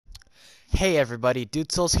Hey everybody, Dude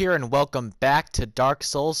Souls here, and welcome back to Dark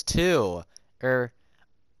Souls 2.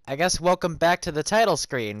 I guess welcome back to the title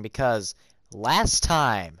screen, because last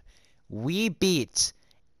time we beat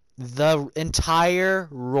the entire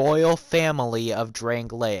royal family of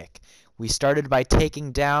Drangleic. We started by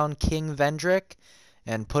taking down King Vendrick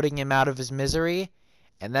and putting him out of his misery,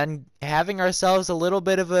 and then having ourselves a little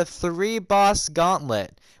bit of a three-boss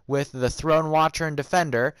gauntlet with the Throne Watcher and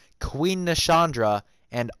Defender, Queen Nashandra,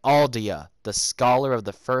 and Aldia, the Scholar of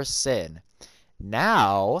the First Sin.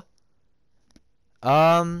 Now,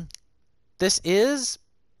 this is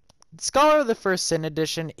Scholar of the First Sin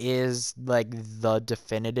Edition is like the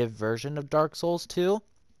definitive version of Dark Souls 2,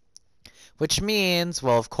 which means,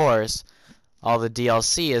 well, of course, all the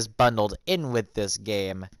DLC is bundled in with this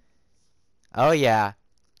game. Oh yeah,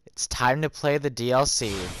 it's time to play the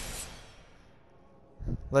DLC.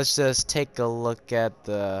 Let's just take a look at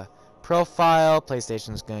the profile.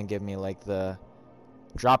 PlayStation's gonna give me like the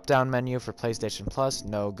drop down menu for PlayStation Plus.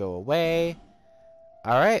 No, go away.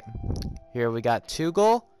 Alright, here we got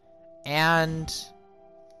Tugel, and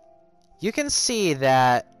you can see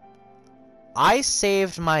that I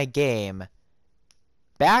saved my game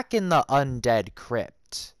back in the Undead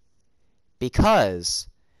Crypt, because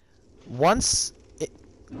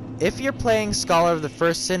if you're playing Scholar of the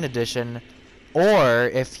First Sin Edition, or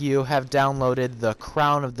if you have downloaded the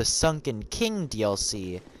Crown of the Sunken King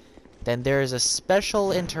DLC, then there is a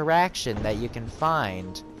special interaction that you can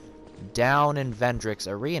find down in Vendrick's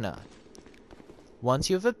arena. Once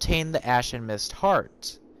you've obtained the Ashen Mist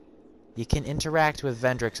Heart, you can interact with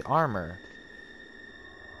Vendrick's armor,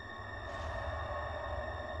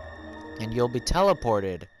 and you'll be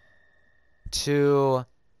teleported to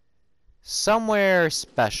somewhere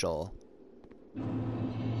special.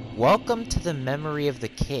 Welcome to the memory of the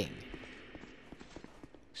king.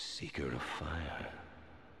 Seeker of fire,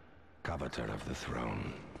 coveter of the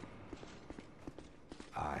throne.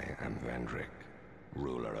 I am Vendrick,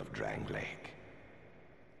 ruler of Drangleic.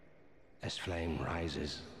 As flame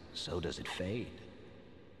rises, so does it fade.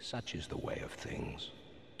 Such is the way of things.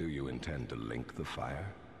 Do you intend to link the fire?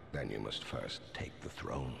 Then you must first take the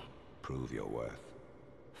throne, prove your worth,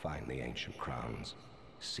 find the ancient crowns,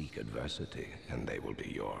 seek adversity, and they will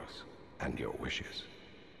be yours. And your wishes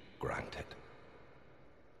granted.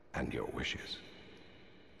 And your wishes.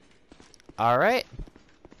 Alright.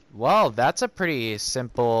 Well, that's a pretty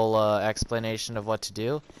simple explanation of what to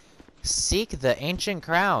do. Seek the ancient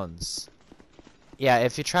crowns. Yeah,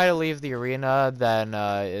 if you try to leave the arena, then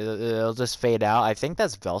it'll just fade out. I think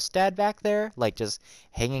that's Velstad back there, like just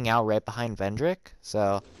hanging out right behind Vendrick.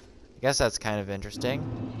 So, I guess that's kind of interesting.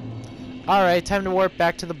 Alright, time to warp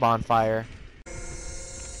back to the bonfire.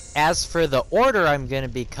 As for the order I'm going to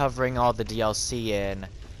be covering all the DLC in,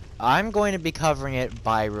 I'm going to be covering it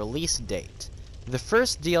by release date. The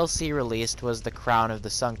first DLC released was the Crown of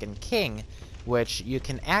the Sunken King, which you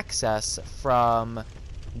can access from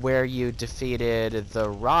where you defeated the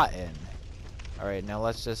Rotten. Alright, now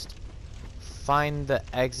let's just find the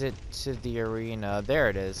exit to the arena.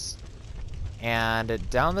 There it is. And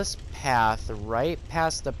down this path, right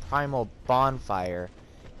past the primal bonfire,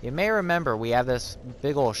 you may remember we have this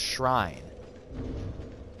big ol' shrine.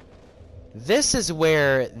 This is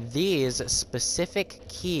where these specific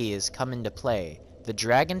keys come into play. The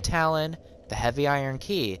Dragon Talon, the Heavy Iron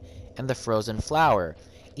Key, and the Frozen Flower.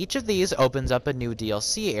 Each of these opens up a new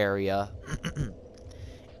DLC area.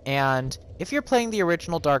 And if you're playing the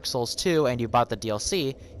original Dark Souls 2 and you bought the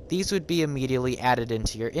DLC, these would be immediately added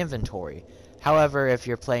into your inventory. However, if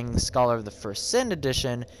you're playing Scholar of the First Sin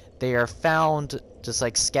Edition, they are found just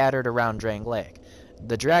like scattered around Drangleic.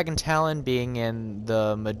 The Dragon Talon being in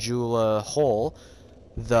the Majula Hole,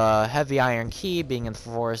 the Heavy Iron Key being in the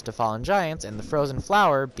Forest of Fallen Giants, and the Frozen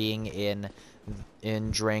Flower being in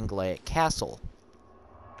Drangleic Castle.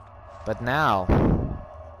 But now,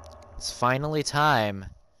 it's finally time.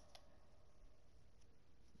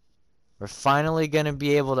 We're finally going to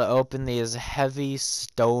be able to open these heavy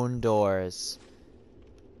stone doors.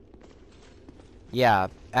 Yeah,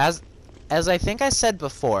 as I think I said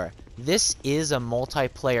before, this is a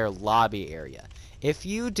multiplayer lobby area. If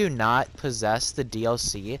you do not possess the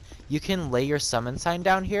DLC, you can lay your summon sign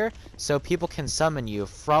down here so people can summon you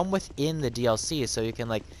from within the DLC, so you can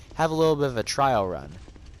like have a little bit of a trial run.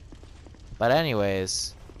 But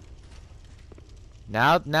anyways,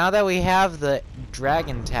 now that we have the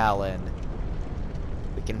Dragon Talon,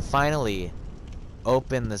 we can finally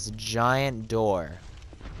open this giant door.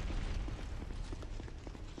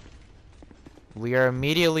 We are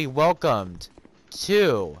immediately welcomed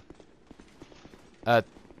to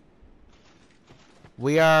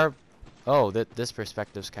we are oh, this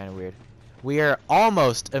perspective's kind of weird. we are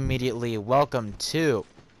almost immediately welcome to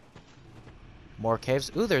more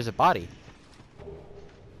caves. Ooh, there's a body.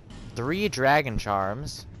 3 dragon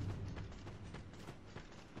charms.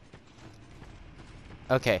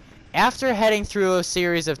 Okay, after heading through a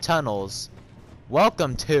series of tunnels,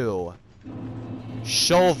 welcome to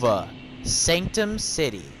Shulva, Sanctum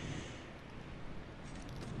City.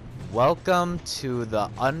 Welcome to the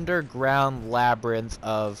underground labyrinth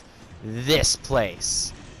of this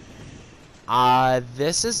place.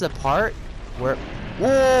 This is the part where...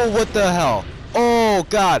 Whoa, what the hell? Oh,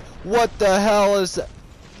 God, what the hell is that?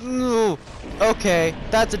 Ooh, okay,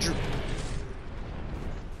 that's a...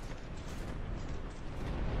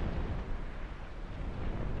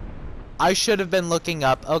 I should have been looking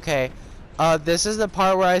up. Okay, this is the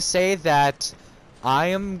part where I say that I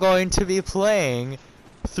am going to be playing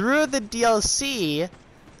through the DLC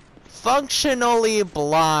functionally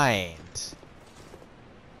blind.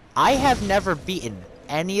 I have never beaten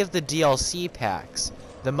any of the DLC packs.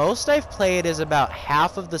 The most I've played is about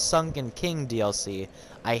half of the Sunken King DLC.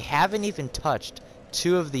 I haven't even touched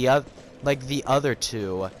 2 of the other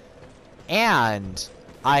 2. And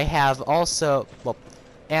I have also, well,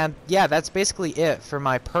 and yeah, that's basically it for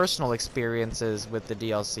my personal experiences with the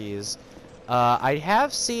DLCs. I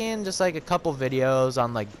have seen just like a couple videos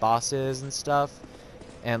on like bosses and stuff,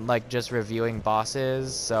 and like just reviewing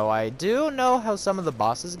bosses, so I do know how some of the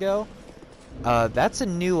bosses go. That's a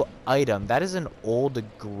new item. That is an old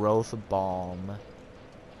growth bomb.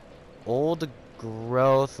 Old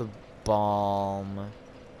growth bomb.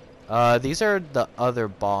 These are the other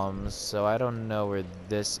bombs, so I don't know where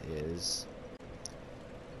this is.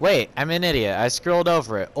 Wait, I'm an idiot. I scrolled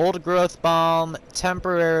over it. Old growth bomb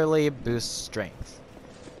temporarily boosts strength.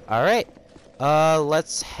 Alright.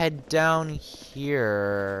 Let's head down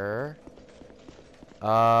here.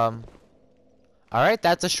 Alright,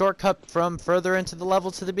 that's a shortcut from further into the level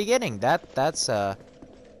to the beginning. That's I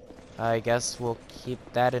guess we'll keep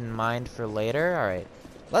that in mind for later. Alright.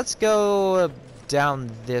 Let's go down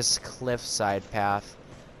this cliffside path.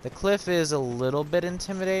 The cliff is a little bit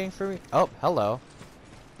intimidating for me. Oh, hello.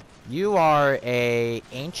 You are a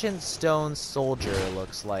ancient stone soldier, it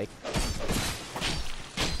looks like.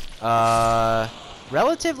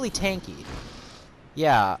 Relatively tanky.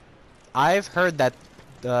 Yeah, I've heard that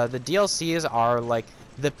the DLCs are like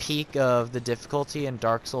the peak of the difficulty in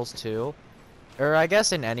Dark Souls 2. Or I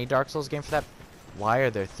guess in any Dark Souls game for that. Why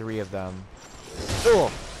are there 3 of them?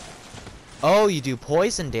 Ugh. Oh, you do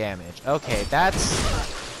poison damage. Okay,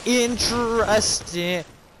 that's interesting.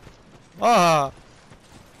 Ah.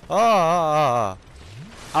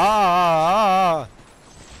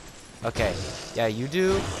 Okay, yeah, you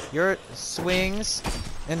do your swings,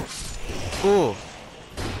 and ooh,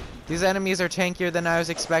 these enemies are tankier than I was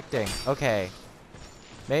expecting. Okay,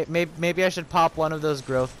 maybe I should pop one of those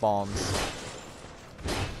growth bombs.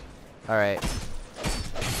 All right.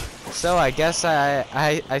 So I guess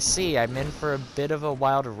I see I'm in for a bit of a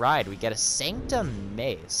wild ride. We get a Sanctum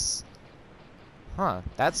Mace. Huh,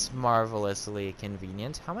 that's marvelously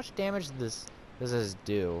convenient. How much damage does this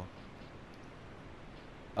do?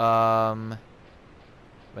 Wait, no,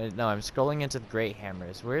 I'm scrolling into the Great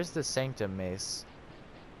Hammers. Where's the Sanctum Mace?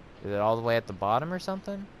 Is it all the way at the bottom or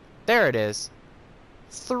something? There it is.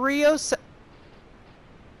 307.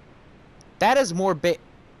 That is more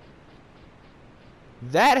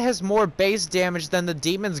That has more base damage than the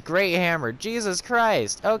Demon's Great Hammer. Jesus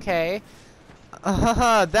Christ. Okay.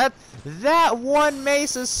 That one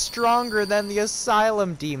mace is stronger than the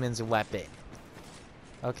Asylum Demon's weapon.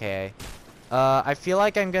 Okay. I feel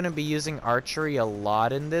like I'm gonna be using archery a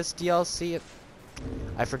lot in this DLC.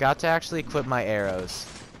 I forgot to actually equip my arrows.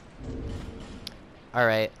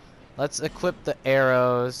 Alright. Let's equip the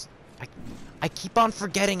arrows. I keep on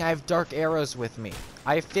forgetting I have dark arrows with me.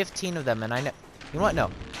 I have 15 of them, and I know... You know what? No.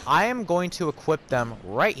 I am going to equip them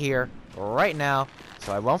right here, right now,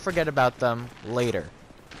 so I won't forget about them later.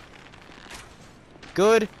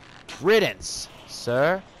 Good riddance,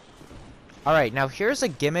 sir. Alright, now here's a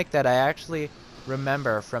gimmick that I actually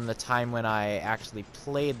remember from the time when I actually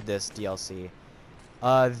played this DLC.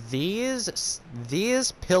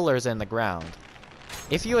 These pillars in the ground,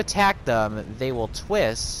 if you attack them, they will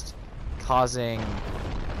twist, causing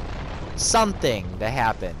something to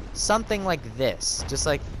happen. Something like this. Just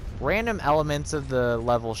like random elements of the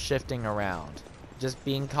level shifting around. Just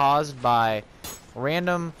being caused by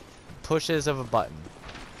random pushes of a button.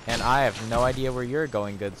 And I have no idea where you're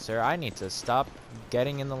going, good sir. I need to stop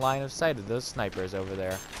getting in the line of sight of those snipers over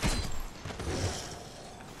there.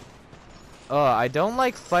 Oh, I don't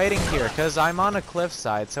like fighting here because I'm on a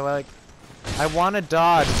cliffside, so I want to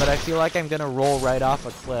dodge, but I feel like I'm gonna roll right off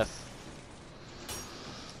a cliff.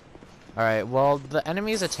 Alright, well, the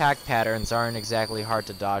enemy's attack patterns aren't exactly hard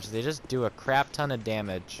to dodge. They just do a crap ton of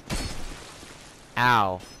damage.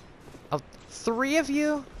 Ow. Oh, 3 of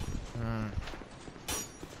you?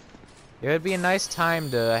 It would be a nice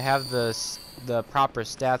time to have the proper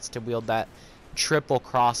stats to wield that triple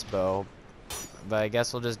crossbow. But I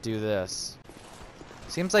guess we'll just do this.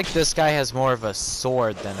 Seems like this guy has more of a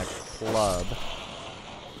sword than a club.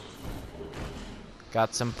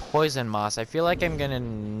 Got some poison moss. I feel like I'm gonna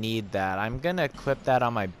need that. I'm gonna equip that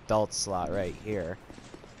on my belt slot right here.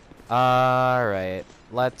 Alright,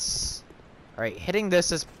 let's... Alright, hitting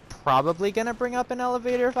this is probably gonna bring up an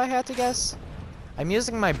elevator if I had to guess. I'm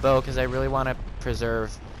using my bow because I really want to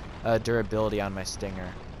preserve durability on my stinger.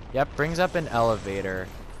 Yep, brings up an elevator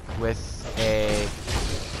with a...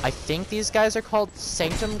 I think these guys are called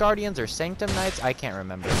Sanctum Guardians or Sanctum Knights. I can't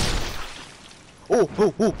remember.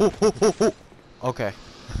 Oh. Okay.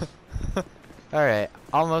 Alright,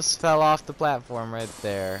 almost fell off the platform right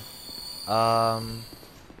there.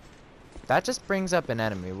 That just brings up an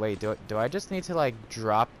enemy. Wait, do I just need to, like,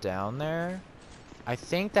 drop down there? I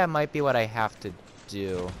think that might be what I have to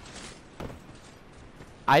do.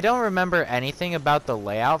 I don't remember anything about the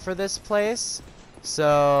layout for this place.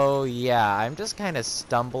 So, yeah, I'm just kind of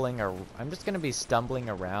stumbling, I'm just going to be stumbling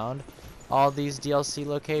around all these DLC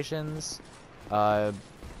locations.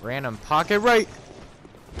 Random pocket right.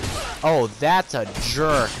 Oh, that's a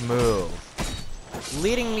jerk move.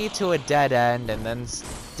 Leading me to a dead end and then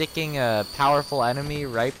sticking a powerful enemy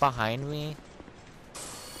right behind me.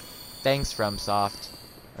 Thanks, FromSoft.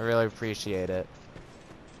 I really appreciate it.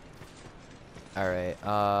 Alright,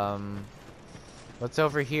 what's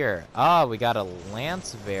over here? Ah, we got a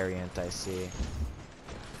lance variant, I see.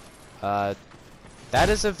 That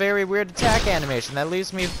is a very weird attack animation. That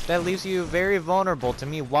leaves you very vulnerable to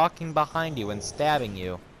me walking behind you and stabbing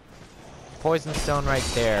you. Poison stone right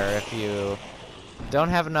there if you don't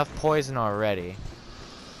have enough poison already.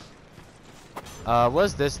 What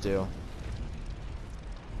does this do?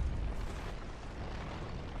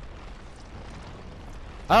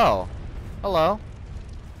 Oh, hello.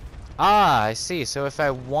 Ah, I see. So if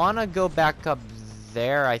I want to go back up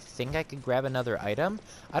there, I think I could grab another item.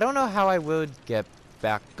 I don't know how I would get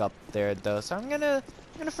back up there though, so I'm gonna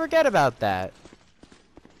forget about that.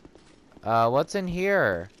 What's in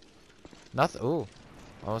here? Nothing. Ooh,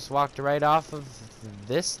 almost walked right off of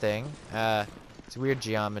this thing. It's weird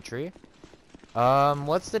geometry.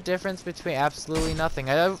 What's the difference between absolutely nothing?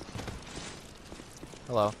 Hello.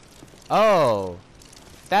 Oh,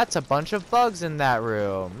 that's a bunch of bugs in that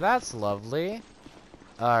room. That's lovely.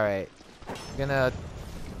 Alright. I'm gonna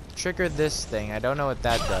trigger this thing. I don't know what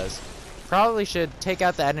that does. Probably should take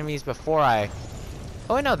out the enemies before I...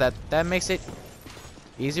 Oh, no, that makes it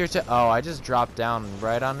easier to... Oh, I just dropped down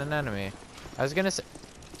right on an enemy. I was gonna say...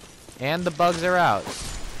 And the bugs are out.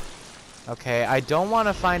 Okay, I don't want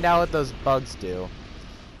to find out what those bugs do.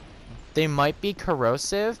 They might be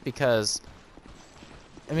corrosive because...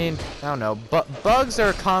 I mean, I don't know. But bugs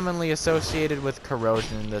are commonly associated with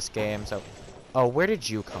corrosion in this game, so... Oh, where did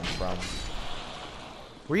you come from?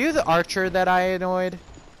 Were you the archer that I annoyed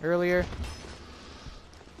earlier?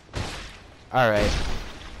 Alright.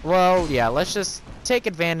 Well, yeah, let's just take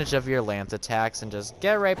advantage of your lance attacks and just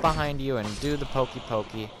get right behind you and do the pokey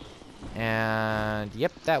pokey. And,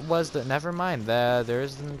 yep, that was the... Never mind,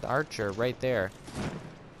 there's an archer right there.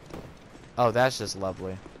 Oh, that's just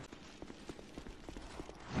lovely.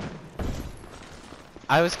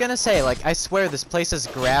 I was gonna say, like, I swear this place's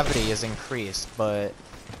gravity is increased, but...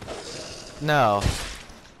 No.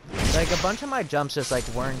 Like, a bunch of my jumps just, like,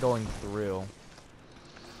 weren't going through.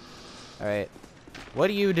 Alright. What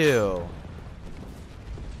do you do?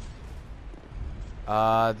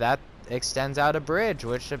 That extends out a bridge,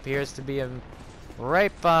 which appears to be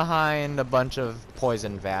right behind a bunch of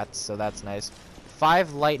poison vats, so that's nice.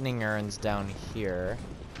 5 lightning urns down here.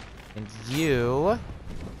 And you...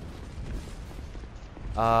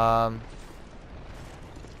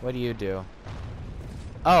 What do you do?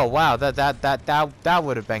 Oh wow, that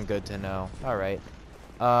would have been good to know. All right.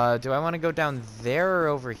 Do I want to go down there or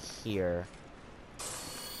over here?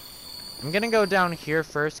 I'm gonna go down here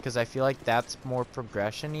first because I feel like that's more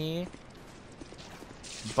progression-y.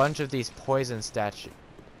 Bunch of these poison statues.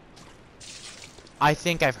 I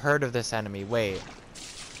think I've heard of this enemy. Wait.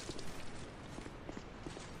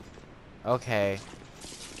 Okay.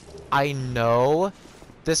 I know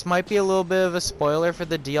this might be a little bit of a spoiler for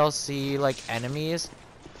the DLC, like, enemies,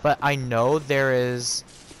 but I know there is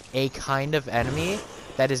a kind of enemy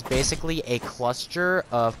that is basically a cluster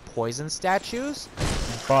of poison statues,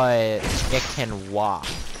 but it can walk.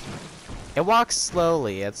 It walks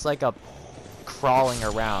slowly. It's like a crawling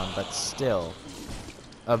around, but still.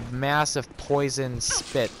 A massive poison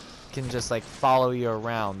spit can just like follow you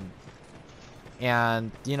around.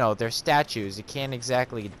 And, you know, they're statues. You can't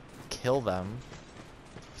exactly kill them.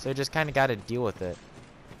 So you just kind of got to deal with it.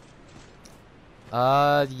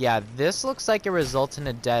 Yeah, this looks like it results in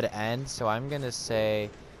a dead end, so I'm gonna say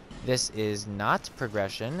this is not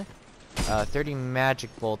progression. 30 magic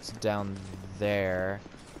bolts down there.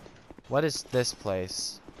 What is this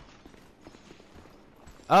place?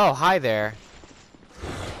 Oh, hi there.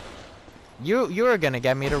 You were gonna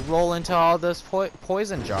get me to roll into all those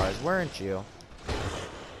poison jars, weren't you?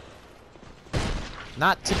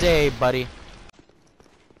 Not today, buddy.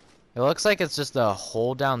 It looks like it's just a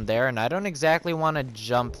hole down there, and I don't exactly want to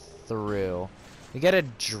jump through. We get a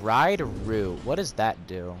dried root. What does that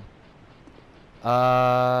do?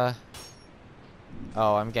 Oh,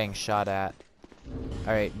 I'm getting shot at.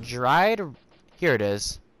 Alright, dried... Here it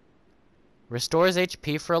is. Restores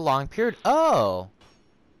HP for a long period. Oh!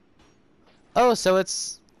 Oh, so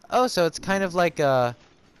it's kind of like a...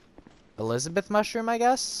 Elizabeth mushroom, I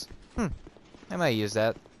guess? I might use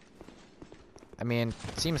that. I mean,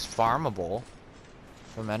 it seems farmable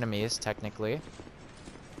from enemies, technically.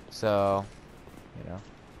 So, you know.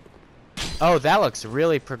 Oh, that looks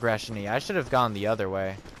really progression-y. I should have gone the other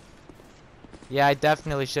way. Yeah, I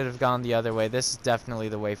definitely should have gone the other way. This is definitely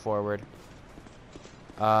the way forward.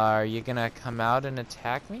 Are you gonna come out and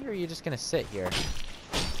attack me, or are you just gonna sit here?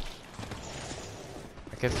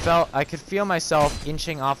 I could feel myself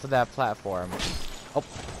inching off of that platform.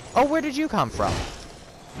 Oh, where did you come from?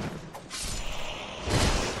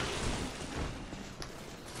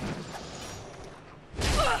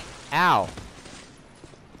 Ow.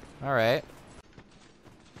 Alright.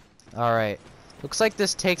 Alright. Looks like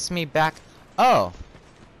this takes me back. Oh,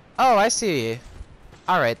 I see.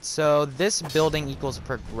 Alright, so this building equals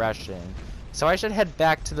progression. So I should head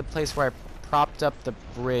back to the place where I propped up the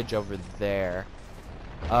bridge over there.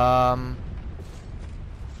 That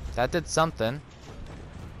did something.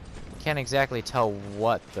 Can't exactly tell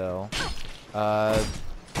what, though.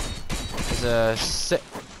 There's a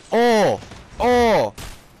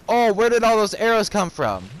Oh, where did all those arrows come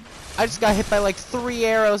from? I just got hit by like 3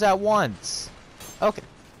 arrows at once. Okay.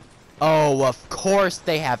 Oh, of course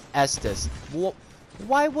they have Estus.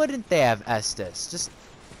 Why wouldn't they have Estus? Just,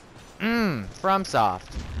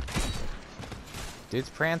 FromSoft. Dude's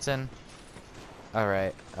prancing.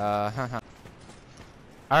 Alright,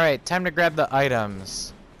 Alright, time to grab the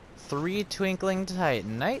items. 3 Twinkling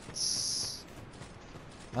Titanites.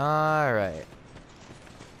 Alright.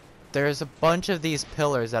 There's a bunch of these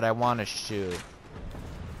pillars that I want to shoot.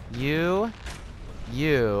 You.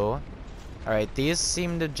 Alright, these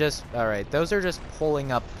seem to just... Alright, those are just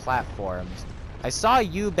pulling up platforms. I saw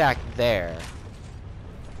you back there.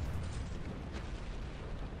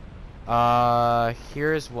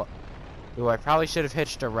 Here's what... Ooh, I probably should have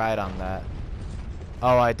hitched a ride on that.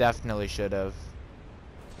 Oh, I definitely should have.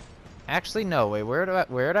 Actually, no, wait, where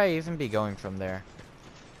would I even be going from there?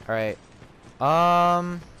 Alright.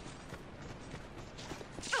 Oh.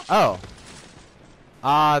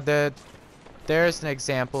 There's an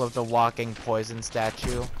example of the walking poison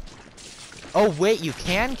statue. Oh, wait, you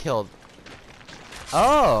can kill...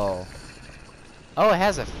 Oh. Oh, it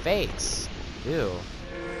has a face. Ew.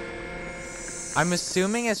 I'm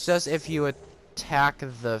assuming it's just if you attack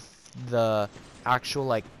the actual,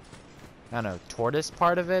 like, I don't know, tortoise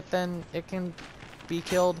part of it, then it can be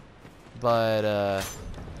killed. But,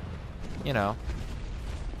 you know,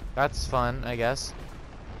 that's fun, I guess.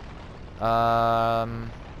 Another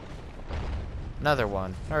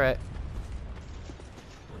one. Alright.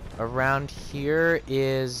 Around here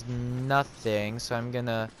is nothing, so I'm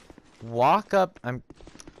gonna walk up. I'm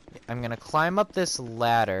gonna climb up this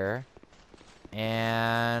ladder,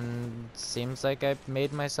 and seems like I've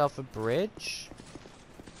made myself a bridge.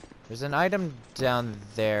 There's an item down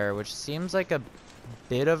there, which seems like a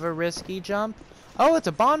bit of a risky jump. Oh, it's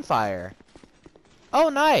a bonfire. Oh,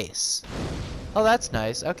 nice. Oh, that's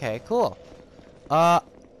nice. Okay, cool.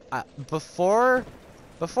 Before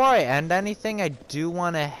I end anything, I do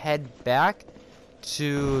want to head back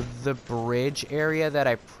to the bridge area that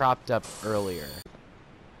I propped up earlier.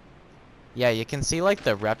 Yeah, you can see, like,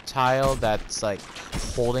 the reptile that's, like,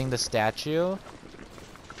 holding the statue.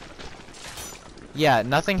 Yeah,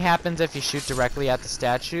 nothing happens if you shoot directly at the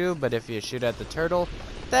statue, but if you shoot at the turtle,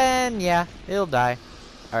 then, yeah, it'll die.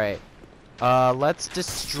 Alright. Let's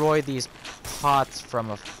destroy these pots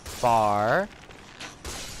from afar.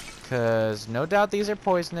 Because no doubt these are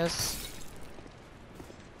poisonous.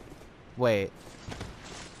 Wait.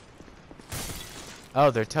 Oh,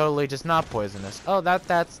 they're totally just not poisonous. Oh,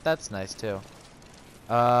 that's nice too.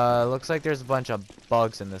 Looks like there's a bunch of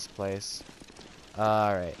bugs in this place.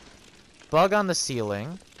 Alright. Bug on the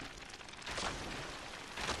ceiling.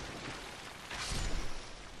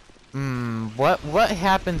 What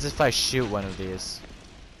happens if I shoot one of these?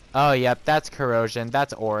 Oh, yep, that's corrosion.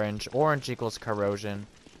 That's orange. Orange equals corrosion.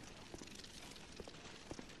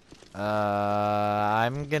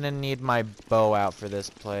 I'm gonna need my bow out for this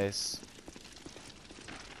place.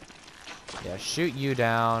 Yeah, shoot you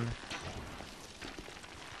down.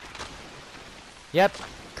 Yep,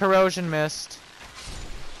 corrosion missed.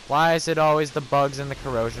 Why is it always the bugs and the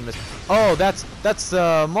corrosion missed? Oh, that's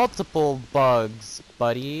multiple bugs,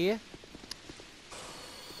 buddy.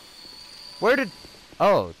 Where did...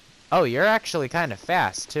 Oh, you're actually kind of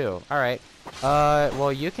fast, too. Alright.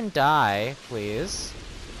 Well, you can die, please.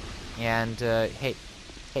 And, hey,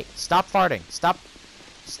 stop farting.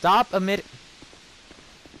 Stop emitting...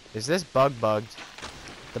 Is this bug bugged?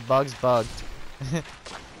 The bug's bugged.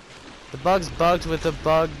 The bug's bugged with the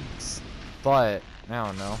bug's butt. I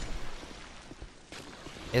don't know.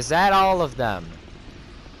 Is that all of them?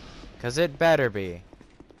 'Cause it better be.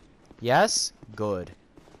 Yes? Good.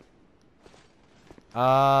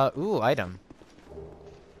 Ooh, item.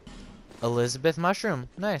 Elizabeth mushroom.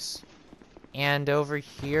 Nice. And over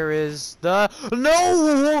here is the...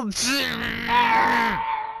 No!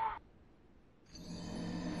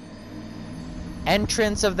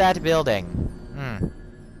 Entrance of that building.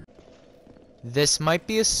 This might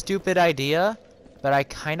be a stupid idea, but I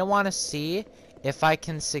kind of want to see if I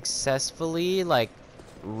can successfully, like,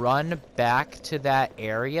 run back to that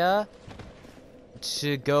area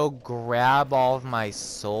to go grab all of my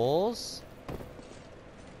souls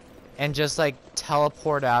and just, like,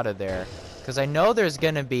 teleport out of there. Because I know there's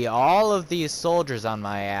going to be all of these soldiers on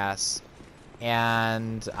my ass,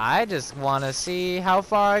 and I just want to see how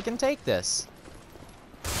far I can take this.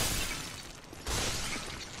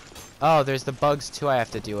 Oh, there's the bugs too I have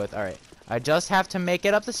to deal with. Alright. I just have to make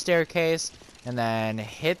it up the staircase and then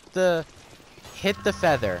hit the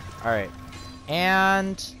feather. Alright.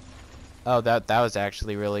 And oh, that was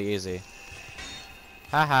actually really easy.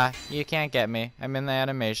 Haha, you can't get me. I'm in the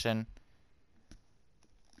animation.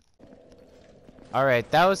 Alright,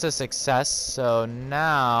 that was a success. So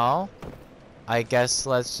now I guess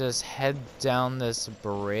let's just head down this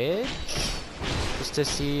bridge just to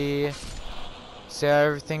see how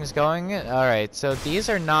everything's going. Alright, so these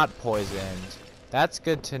are not poisoned. That's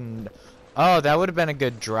good to oh, that would have been a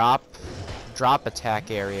good drop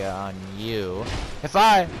attack area on you. If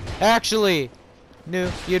I actually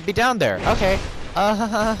knew you'd be down there. Okay.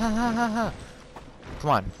 Come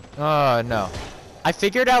on. Oh, no. I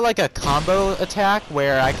figured out, like, a combo attack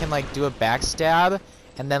where I can, like, do a backstab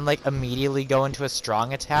and then, like, immediately go into a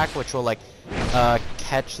strong attack, which will, like,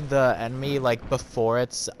 catch the enemy, like, before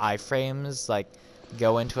its iframes, like,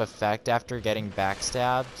 go into effect after getting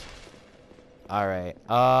backstabbed. Alright,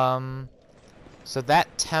 so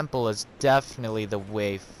that temple is definitely the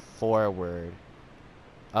way forward.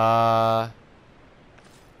 So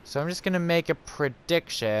I'm just gonna make a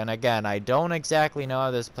prediction. Again, I don't exactly know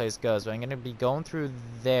how this place goes, but I'm gonna be going through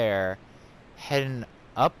there, heading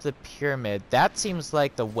up the pyramid. That seems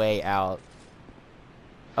like the way out.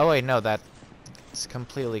 Oh wait, no, that's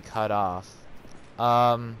completely cut off.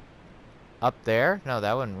 Up there? No,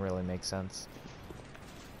 that wouldn't really make sense.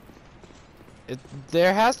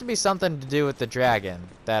 There has to be something to do with the dragon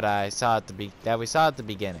that we saw at the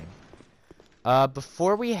beginning.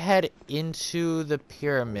 Before we head into the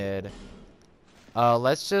pyramid,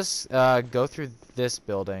 let's just go through this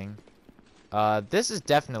building. This is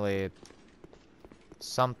definitely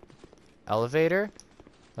some elevator.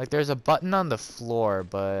 Like, there's a button on the floor,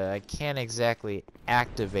 but I can't exactly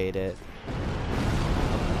activate it.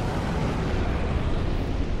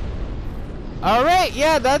 Alright,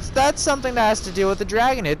 yeah, that's something that has to do with the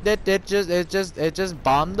dragon. It just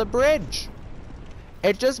bombed the bridge.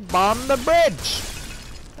 It just bombed the bridge.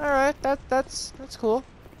 Alright, that's cool.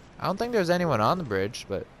 I don't think there's anyone on the bridge,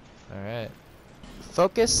 but alright.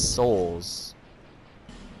 Focus souls.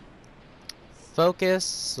 Focus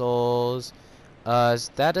souls. Is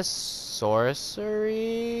that a sorcery?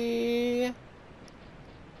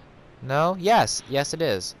 No? Yes it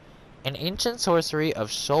is. An ancient sorcery of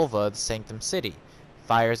Shulva, the Sanctum City,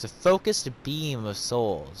 fires a focused beam of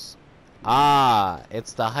souls. Ah,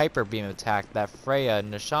 it's the hyper beam attack that Freya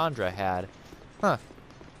and Nashandra had. Huh.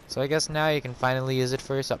 So I guess now you can finally use it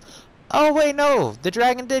for yourself. Oh wait, no! The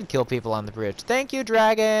dragon did kill people on the bridge. Thank you,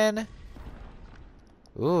 dragon!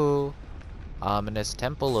 Ooh. Ominous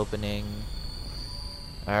temple opening.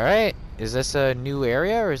 Alright. Is this a new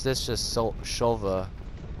area, or is this just Shulva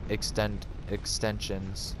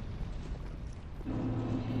extensions?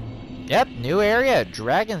 Yep, new area,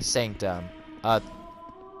 Dragon Sanctum.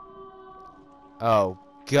 Oh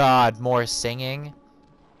God, more singing.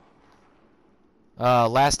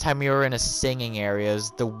 Last time we were in a singing area, it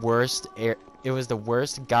was the worst it was the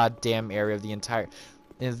worst goddamn area of the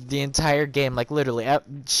entire game. Like literally,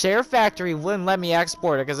 Share Factory wouldn't let me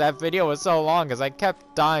export it because that video was so long. Because I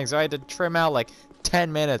kept dying, so I had to trim out like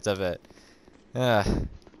 10 minutes of it. Ugh.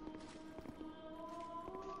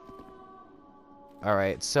 All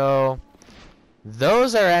right, so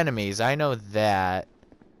those are enemies. I know that.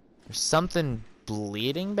 There's something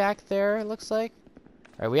bleeding back there. It looks like.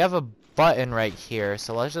 All right, we have a button right here,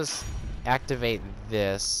 so let's just activate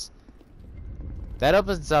this. That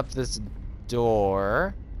opens up this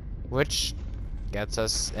door, which gets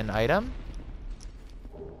us an item.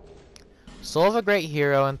 Soul of a Great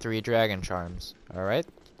Hero and 3 Dragon Charms. Alright.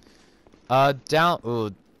 Down.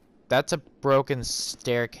 Ooh, that's a broken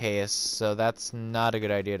staircase, so that's not a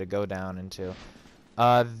good idea to go down into.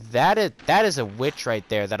 That is a witch right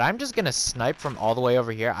there that I'm just gonna snipe from all the way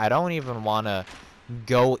over here. I don't even wanna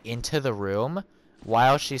go into the room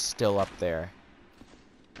while she's still up there.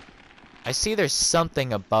 I see there's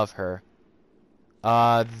something above her.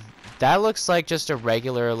 That looks like just a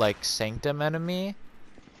regular, like, Sanctum enemy.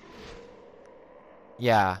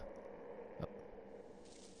 Yeah.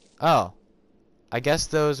 Oh. I guess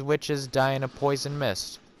those witches die in a poison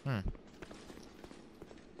mist.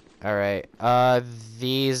 Alright,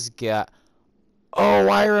 these guys... Oh,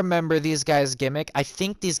 I remember these guys' gimmick. I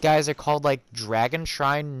think these guys are called, like, Dragon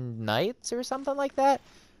Shrine Knights or something like that.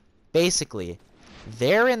 Basically,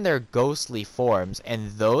 they're in their ghostly forms,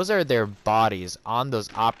 and those are their bodies on those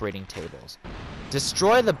operating tables.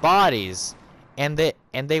 Destroy the bodies, and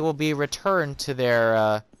they will be returned to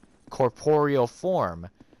their corporeal form,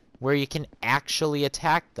 where you can actually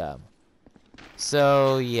attack them.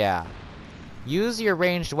 So, yeah. Use your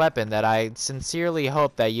ranged weapon that I sincerely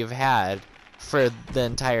hope that you've had for the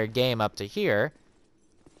entire game up to here.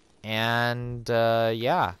 And,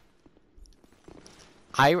 yeah.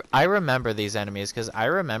 I remember these enemies, because I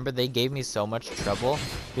remember they gave me so much trouble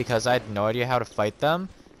because I had no idea how to fight them.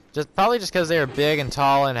 Probably just because they were big and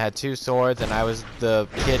tall and had 2 swords, and I was the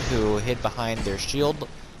kid who hid behind their shield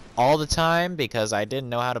all the time because I didn't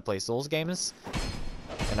know how to play Souls games.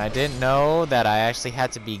 And I didn't know that I actually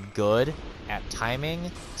had to be good at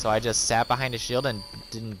timing, so I just sat behind a shield and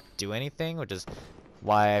didn't do anything, which is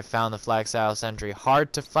why I found the Flak-Style Sentry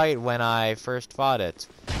hard to fight when I first fought it.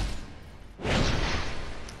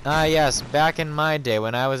 Ah yes, back in my day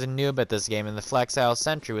when I was a noob at this game and the Flak-Style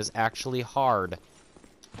Sentry was actually hard.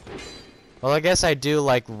 Well, I guess I do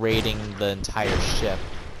like raiding the entire ship,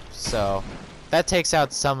 so that takes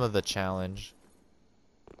out some of the challenge.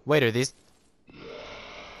 Wait, are these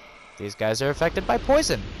guys are affected by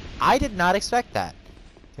poison? I did not expect that,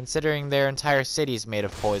 considering their entire city's made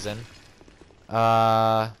of poison. Or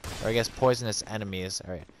I guess poisonous enemies.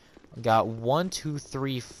 Alright. Got 1, 2,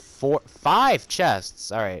 3, 4, 5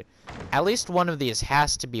 chests. Alright. At least one of these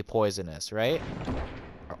has to be poisonous, right?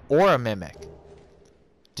 Or a mimic.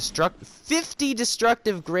 50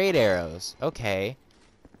 destructive great arrows. Okay.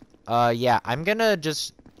 Yeah, I'm gonna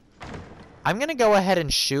go ahead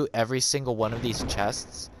and shoot every single one of these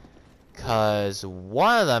chests, cause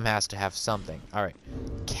one of them has to have something. Alright.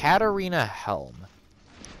 Katarina Helm.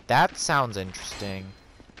 That sounds interesting.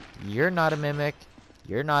 You're not a mimic.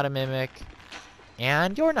 You're not a mimic.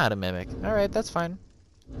 And you're not a mimic. Alright, that's fine.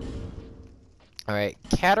 Alright,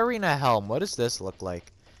 Katarina Helm. What does this look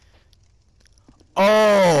like?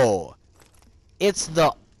 Oh! It's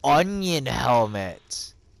the onion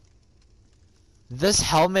helmet. This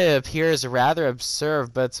helmet appears rather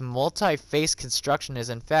absurd, but its multi-face construction is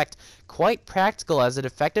in fact quite practical as it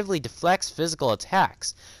effectively deflects physical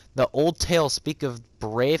attacks. The old tales speak of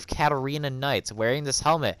brave Katarina knights wearing this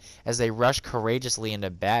helmet as they rush courageously into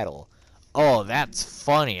battle. Oh, that's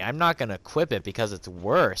funny. I'm not gonna equip it because it's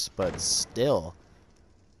worse, but still.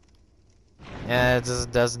 Yeah, it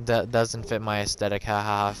just doesn't fit my aesthetic.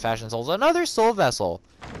 Haha. Fashion Souls. Another soul vessel.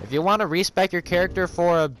 If you want to respec your character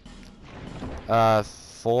for a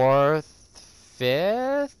 4th,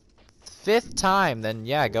 5th time, then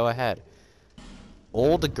yeah, go ahead.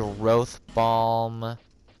 Old growth balm.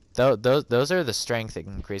 Those are the strength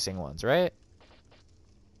increasing ones, right?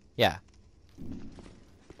 Yeah.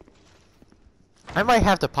 I might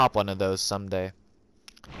have to pop one of those someday.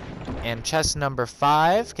 And chest number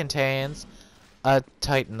 5 contains a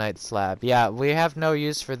Titanite slab. Yeah, we have no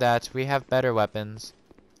use for that. We have better weapons.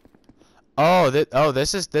 Oh,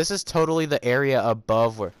 this is totally the area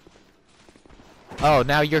above where. Oh,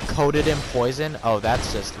 now you're coated in poison. Oh,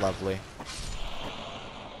 that's just lovely.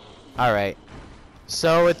 All right.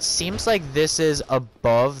 So it seems like this is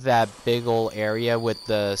above that big ol' area with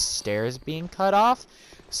the stairs being cut off.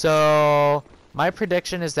 So my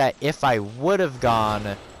prediction is that if I would have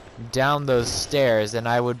gone down those stairs, then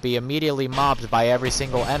I would be immediately mobbed by every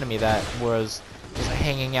single enemy that was just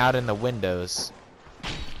hanging out in the windows.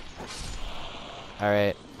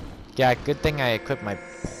 Alright. Yeah, good thing I equipped my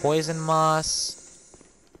poison moss,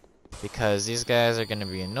 because these guys are gonna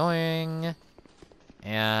be annoying.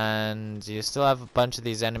 And you still have a bunch of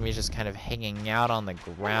these enemies just kind of hanging out on the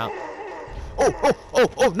ground.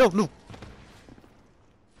 Oh, no, no.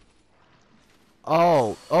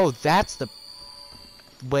 Oh, that's the...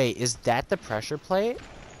 Wait, is that the pressure plate?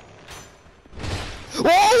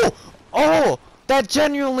 Oh, that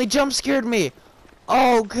genuinely jump scared me.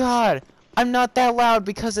 Oh, God. I'm not that loud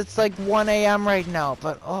because it's like 1 a.m. right now,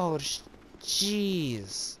 but oh,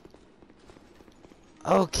 jeez.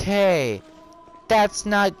 Okay. That's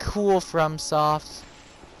not cool, FromSoft.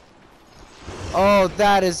 Oh,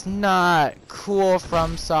 that is not cool,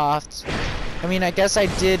 FromSoft. I mean, I guess I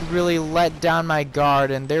did really let down my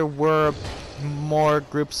guard, and there were more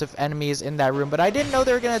groups of enemies in that room, but I didn't know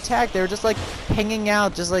they were gonna attack. They were just like hanging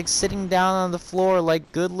out, just like sitting down on the floor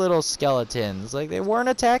like good little skeletons. Like, they weren't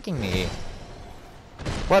attacking me.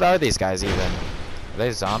 What are these guys even? Are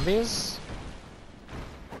they zombies?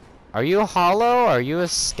 Are you hollow? Are you a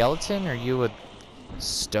skeleton? Are you a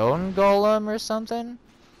stone golem or something?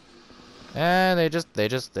 And they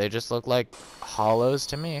just look like hollows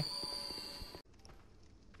to me.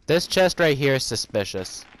 This chest right here is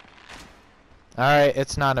suspicious. Alright,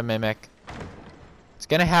 it's not a mimic. It's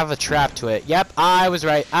gonna have a trap to it. Yep, I was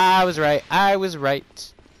right. I was right. I was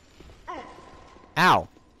right. Ow.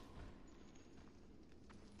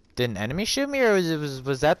 Did an enemy shoot me, or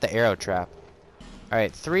was that the arrow trap?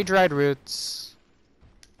 Alright, 3 dried roots.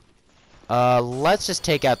 Let's just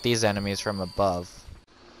take out these enemies from above.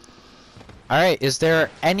 Alright, is there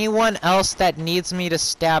anyone else that needs me to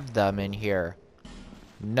stab them in here?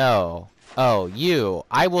 No. Oh, you.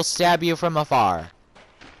 I will stab you from afar.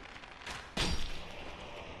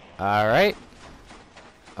 Alright.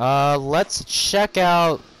 Let's check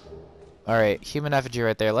out... Alright, human effigy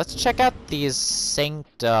right there. Let's check out these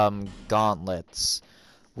sanctum gauntlets.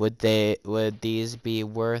 Would these be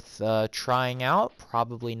worth trying out?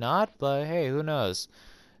 Probably not, but hey, who knows?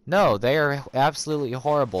 No, they are absolutely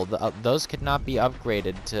horrible. Those could not be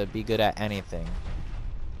upgraded to be good at anything.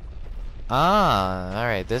 Ah,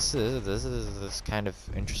 alright, this is kind of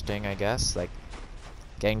interesting, I guess. Like,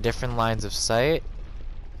 getting different lines of sight.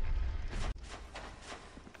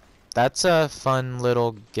 That's a fun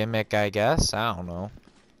little gimmick, I guess. I don't know.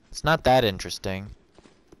 It's not that interesting.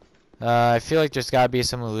 I feel like there's gotta be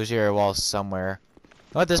some illusionary walls somewhere.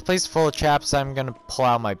 What, this place is full of traps, I'm gonna pull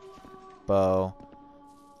out my bow.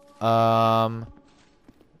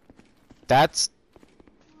 That's...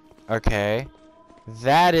 Okay.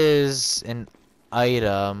 That is an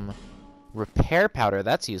item. Repair powder,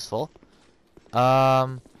 that's useful.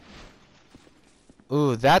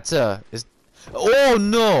 Ooh, that's a... Oh,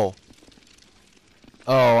 no!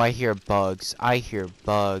 Oh, I hear bugs. I hear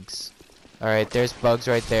bugs. Alright, there's bugs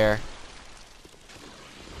right there.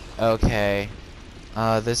 Okay.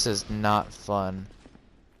 This is not fun.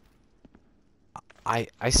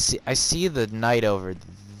 I see the knight over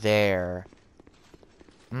there.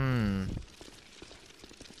 Do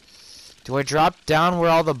I drop down where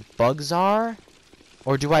all the bugs are?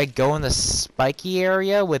 Or do I go in the spiky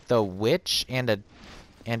area with the witch and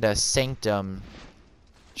a sanctum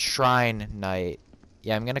shrine knight?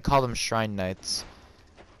 Yeah, I'm gonna call them shrine knights.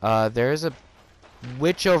 There's a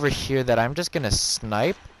witch over here that I'm just gonna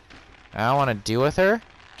snipe. I don't want to deal with her.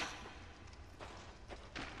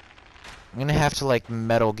 I'm gonna have to like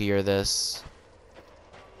Metal Gear this.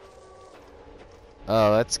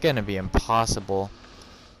 Oh, that's gonna be impossible.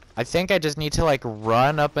 I think I just need to like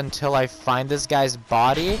run up until I find this guy's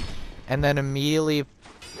body, and then immediately...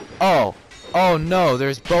 Oh! Oh no,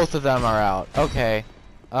 there's both of them are out. Okay.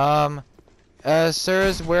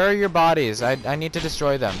 Sirs, where are your bodies? I need to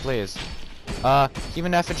destroy them, please.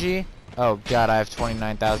 Human effigy? Oh god, I have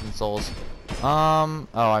 29,000 souls. Oh,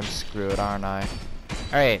 I'm screwed, aren't I?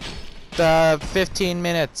 Alright. 15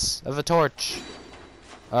 minutes of a torch.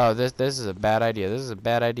 Oh, this is a bad idea. This is a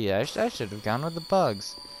bad idea. I should have gone with the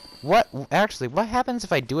bugs. What? Actually, what happens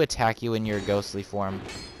if I do attack you in your ghostly form?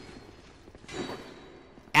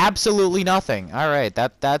 Absolutely nothing. Alright,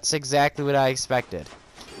 that's exactly what I expected.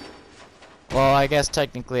 Well, I guess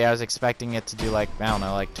technically I was expecting it to do like, I don't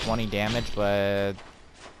know, like 20 damage, but...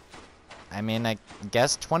 I mean, I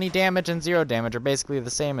guess 20 damage and 0 damage are basically the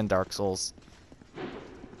same in Dark Souls.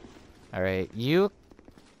 Alright, you...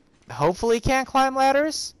 hopefully can't climb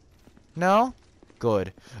ladders? No?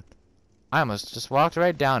 Good. I almost just walked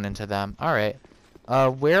right down into them. Alright.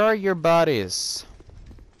 Where are your bodies?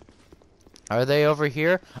 Are they over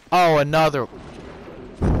here? Oh, another...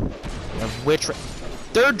 Of which...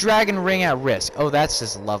 Third dragon ring at risk. Oh, that's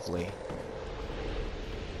just lovely.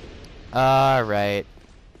 Alright.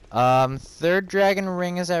 Third dragon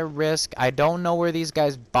ring is at risk. I don't know where these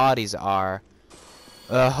guys' bodies are.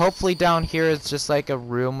 Hopefully down here is just like a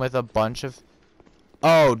room with a bunch of...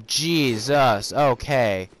 Oh, Jesus.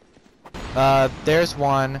 Okay. There's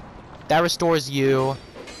one. That restores you.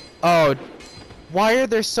 Oh, why are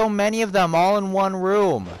there so many of them all in one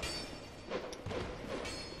room?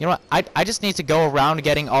 You know what? I just need to go around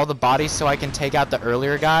getting all the bodies so I can take out the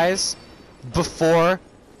earlier guys before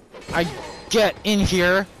I get in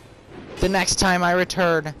here the next time I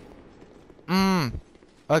return.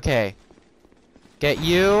 Okay. Get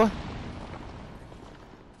you.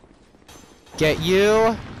 Get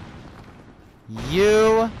you.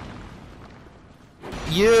 You.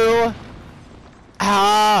 You.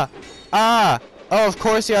 Ah. Ah. Oh, of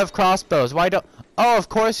course you have crossbows. Why don't... Oh, of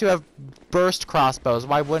course you have burst crossbows.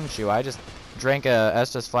 Why wouldn't you? I just drank a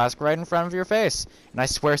Estus flask right in front of your face. And I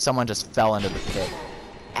swear someone just fell into the pit.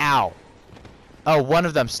 Ow. Oh, one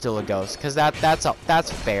of them's still a ghost. Because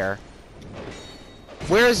that's fair.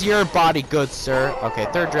 Where's your body, good sir? Okay,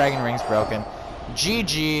 third dragon ring's broken.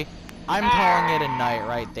 GG. I'm calling it a night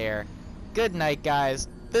right there. Good night, guys.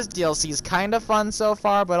 This DLC's kind of fun so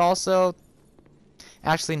far, but also...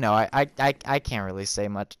 Actually, no, I can't really say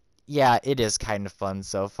much. Yeah, it is kind of fun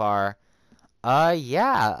so far.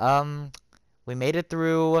 Yeah, we made it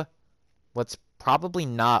through what's probably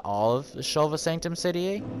not all of Shulva Sanctum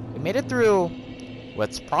City. We made it through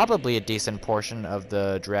what's probably a decent portion of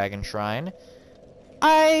the Dragon Shrine.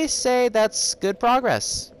 I say that's good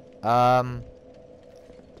progress.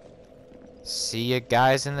 See you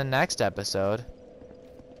guys in the next episode.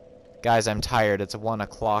 Guys, I'm tired. It's 1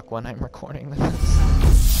 o'clock when I'm recording this.